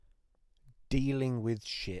Dealing with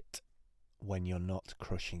shit when you're not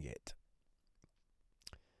crushing it.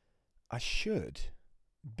 I should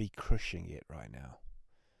be crushing it right now.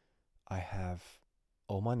 I have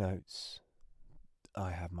all my notes.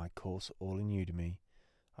 I have my course all in Udemy.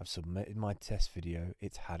 I've submitted my test video.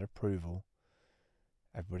 It's had approval.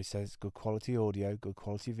 Everybody says good quality audio, good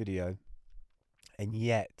quality video. And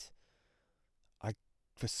yet, I,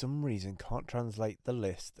 for some reason, can't translate the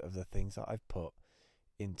list of the things that I've put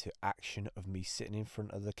into action of me sitting in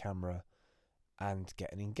front of the camera and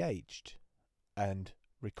getting engaged and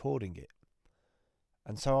recording it.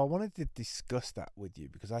 And so I wanted to discuss that with you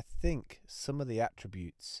because I think some of the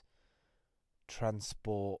attributes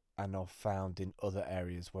transport and are found in other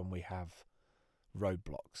areas when we have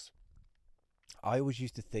roadblocks. I always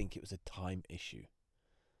used to think it was a time issue,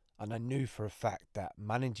 and I knew for a fact that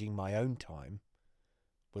managing my own time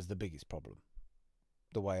was the biggest problem.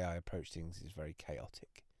 The way I approach things is very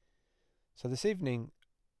chaotic. So this evening,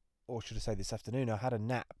 or should I say this afternoon, I had a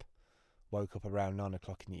nap, woke up around 9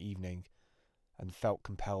 o'clock in the evening and felt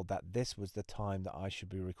compelled that this was the time that I should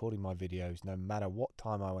be recording my videos no matter what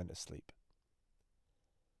time I went to sleep.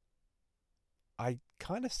 I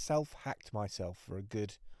kind of self-hacked myself for a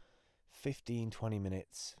good 15-20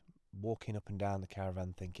 minutes, walking up and down the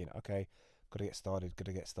caravan thinking, okay, gotta get started,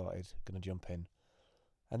 gonna jump in.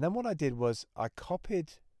 And then what I did was I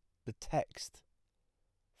copied the text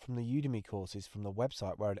from the Udemy courses from the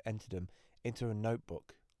website where I'd entered them into a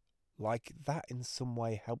notebook. Like that in some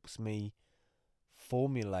way helps me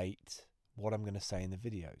formulate what I'm going to say in the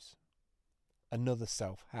videos. Another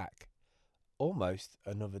self-hack. Almost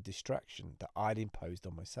another distraction that I'd imposed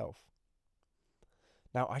on myself.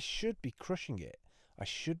 Now I should be crushing it. I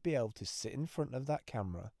should be able to sit in front of that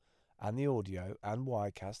camera and the audio and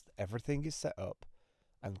Wirecast, everything is set up,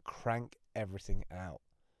 and crank everything out.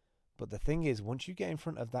 But the thing is, once you get in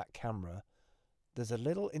front of that camera, there's a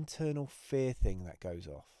little internal fear thing that goes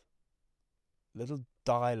off. Little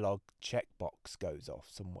dialogue checkbox goes off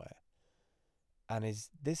somewhere. And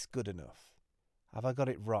is this good enough? Have I got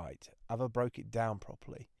it right? Have I broke it down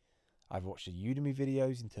properly? I've watched the Udemy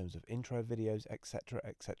videos in terms of intro videos, etc.,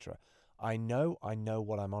 etc. I know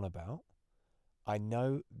what I'm on about. I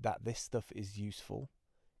know that this stuff is useful.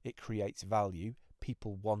 It creates value.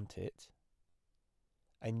 People want it.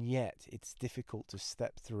 And yet it's difficult to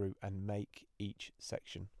step through and make each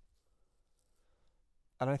section.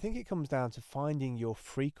 And I think it comes down to finding your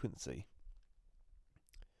frequency.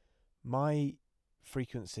 My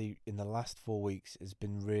frequency in the last 4 weeks has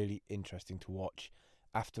been really interesting to watch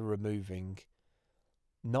after removing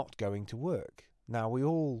not going to work. Now, we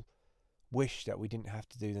all wish that we didn't have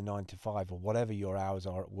to do the 9 to 5 or whatever your hours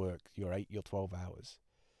are at work, your 8, your 12 hours.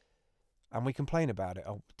 And we complain about it.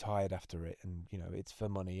 I'm tired after it, and it's for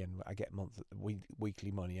money, and I get weekly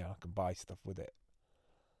money, and I can buy stuff with it.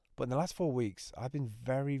 But in the last 4 weeks, I've been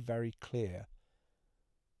very, very clear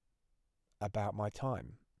about my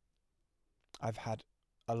time. I've had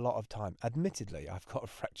a lot of time. Admittedly, I've got a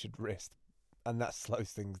fractured wrist, and that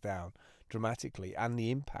slows things down dramatically, and the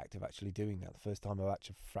impact of actually doing that, the first time I've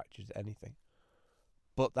actually fractured anything.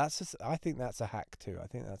 But I think that's a hack too. I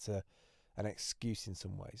think that's an excuse in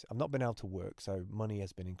some ways. I've not been able to work, so money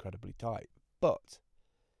has been incredibly tight. But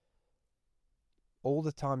all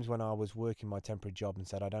the times when I was working my temporary job and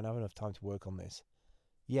said I don't have enough time to work on this,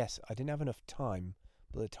 yes, I didn't have enough time,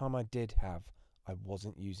 but the time I did have, I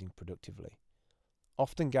wasn't using productively.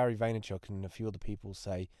 Often Gary Vaynerchuk and a few other people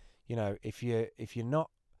say, if you're not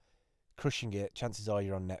crushing it, chances are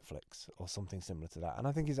you're on Netflix or something similar to that. And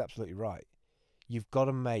I think he's absolutely right. You've got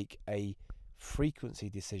to make a frequency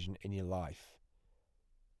decision in your life.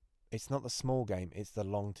 It's not the small game, it's the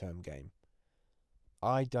long-term game.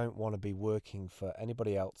 I don't want to be working for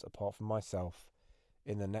anybody else apart from myself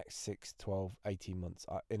in the next 6, 12, 18 months.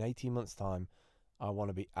 In 18 months' time, I want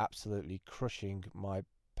to be absolutely crushing my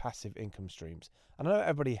passive income streams. And I know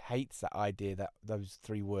everybody hates that idea, that those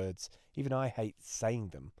 3 words. Even I hate saying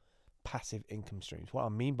them. Passive income streams. What I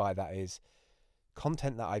mean by that is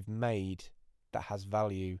content that I've made that has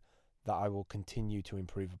value that I will continue to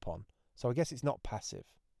improve upon. So I guess it's not passive,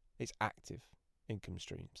 it's active income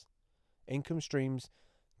streams. Income streams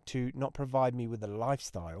to not provide me with a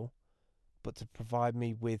lifestyle, but to provide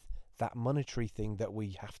me with that monetary thing that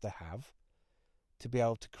we have to be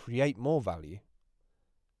able to create more value,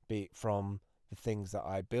 be it from the things that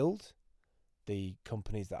I build, the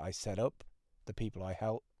companies that I set up, the people I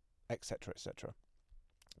help, etc., etc.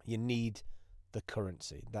 You need the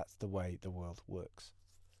currency. That's the way the world works.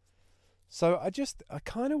 So I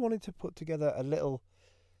kind of wanted to put together a little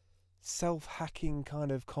self-hacking kind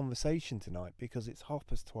of conversation tonight because it's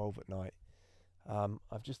 12:30 at night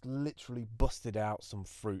I've just literally busted out some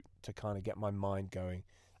fruit to kind of get my mind going.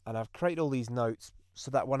 And I've created all these notes so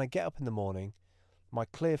that when I get up in the morning, my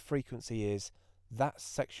clear frequency is that's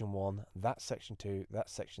section 1, that's section 2,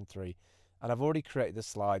 that's section 3. And I've already created the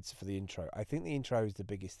slides for the intro. I think the intro is the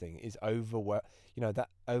biggest thing, is that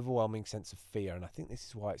overwhelming sense of fear. And I think this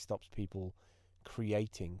is why it stops people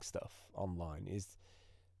creating stuff online, is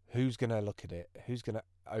who's going to look at it? Who's going to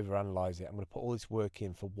overanalyze it? I'm going to put all this work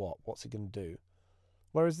in for what? What's it going to do?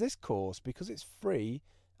 Whereas this course, because it's free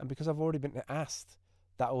and because I've already been asked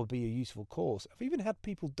that will be a useful course, I've even had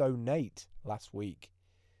people donate last week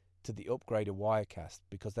to the upgrade of Wirecast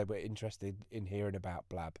because they were interested in hearing about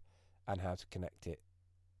Blab and how to connect it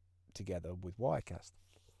together with Wirecast.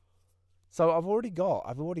 So I've already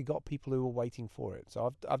got people who are waiting for it.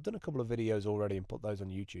 So I've done a couple of videos already and put those on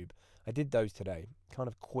YouTube. I did those today, kind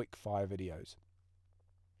of quick fire videos.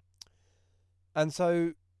 And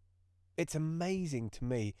so it's amazing to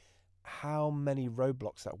me how many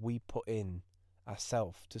roadblocks that we put in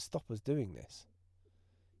ourselves to stop us doing this.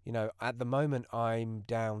 At the moment I'm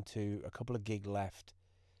down to a couple of gig left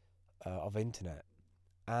of internet,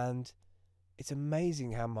 and it's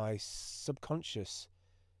amazing how my subconscious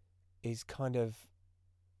is kind of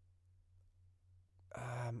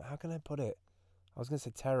how can I put it? I was going to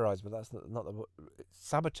say terrorized, but that's not the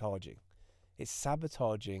sabotaging. It's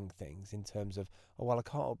sabotaging things in terms of, I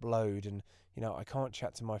can't upload and I can't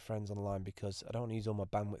chat to my friends online because I don't want to use all my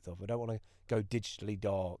bandwidth up. I don't want to go digitally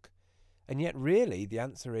dark. And yet really the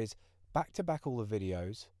answer is back to back all the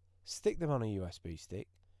videos, stick them on a USB stick,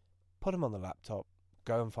 put them on the laptop,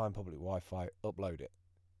 go and find public Wi-Fi, upload it.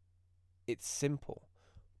 It's simple,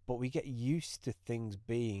 but we get used to things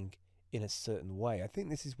being in a certain way. I think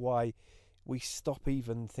this is why we stop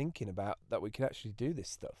even thinking about that we can actually do this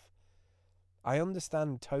stuff. I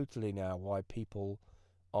understand totally now why people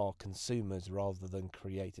are consumers rather than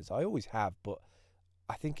creators. I always have, but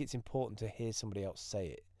I think it's important to hear somebody else say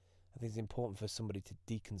it. I think it's important for somebody to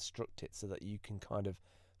deconstruct it so that you can kind of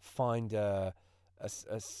find a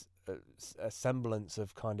semblance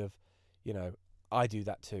of kind of, I do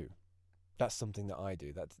that too. That's something that I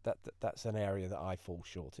do. That's an area that I fall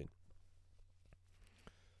short in.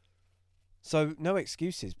 So no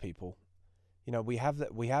excuses, people. We have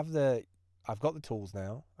the I've got the tools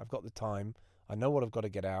now. I've got the time. I know what I've got to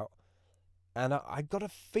get out. And I've got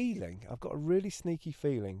a really sneaky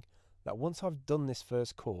feeling that once I've done this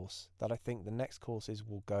first course, that I think the next courses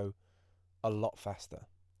will go a lot faster.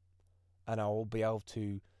 And I will be able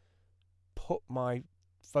to put my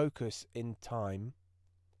focus in time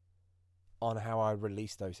on how I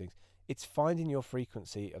release those things. It's finding your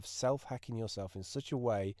frequency of self-hacking yourself in such a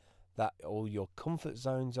way that all your comfort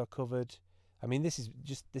zones are covered. I mean, this is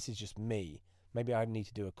just me. Maybe I need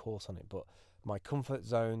to do a course on it, but my comfort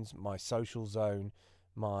zones, my social zone,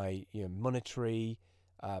 my monetary,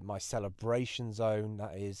 my celebration zone.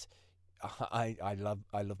 That is, I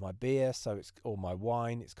love my beer, so it's or my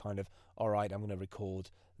wine. It's kind of all right. I'm going to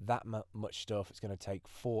record that much stuff. It's going to take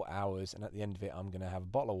 4 hours, and at the end of it, I'm going to have a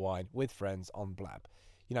bottle of wine with friends on Blab.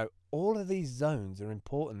 All of these zones are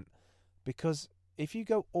important because if you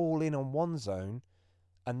go all in on one zone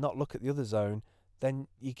and not look at the other zone, then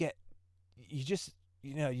your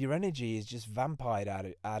energy is just vampired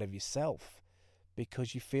out of yourself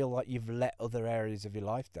because you feel like you've let other areas of your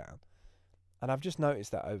life down. And I've just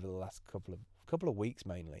noticed that over the last couple of weeks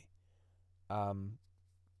mainly.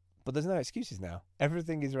 But there's no excuses now.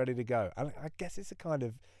 Everything is ready to go. And I guess it's a kind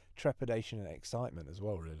of trepidation and excitement as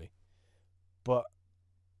well, really. But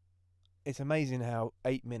it's amazing how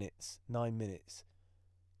 8 minutes, 9 minutes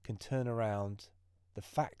can turn around the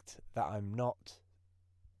fact that I'm not,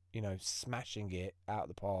 smashing it out of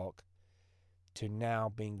the park to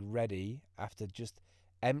now being ready after just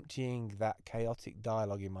emptying that chaotic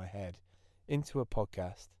dialogue in my head into a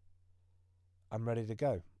podcast. I'm ready to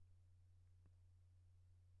go.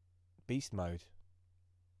 Beast mode.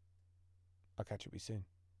 I'll catch up with you soon.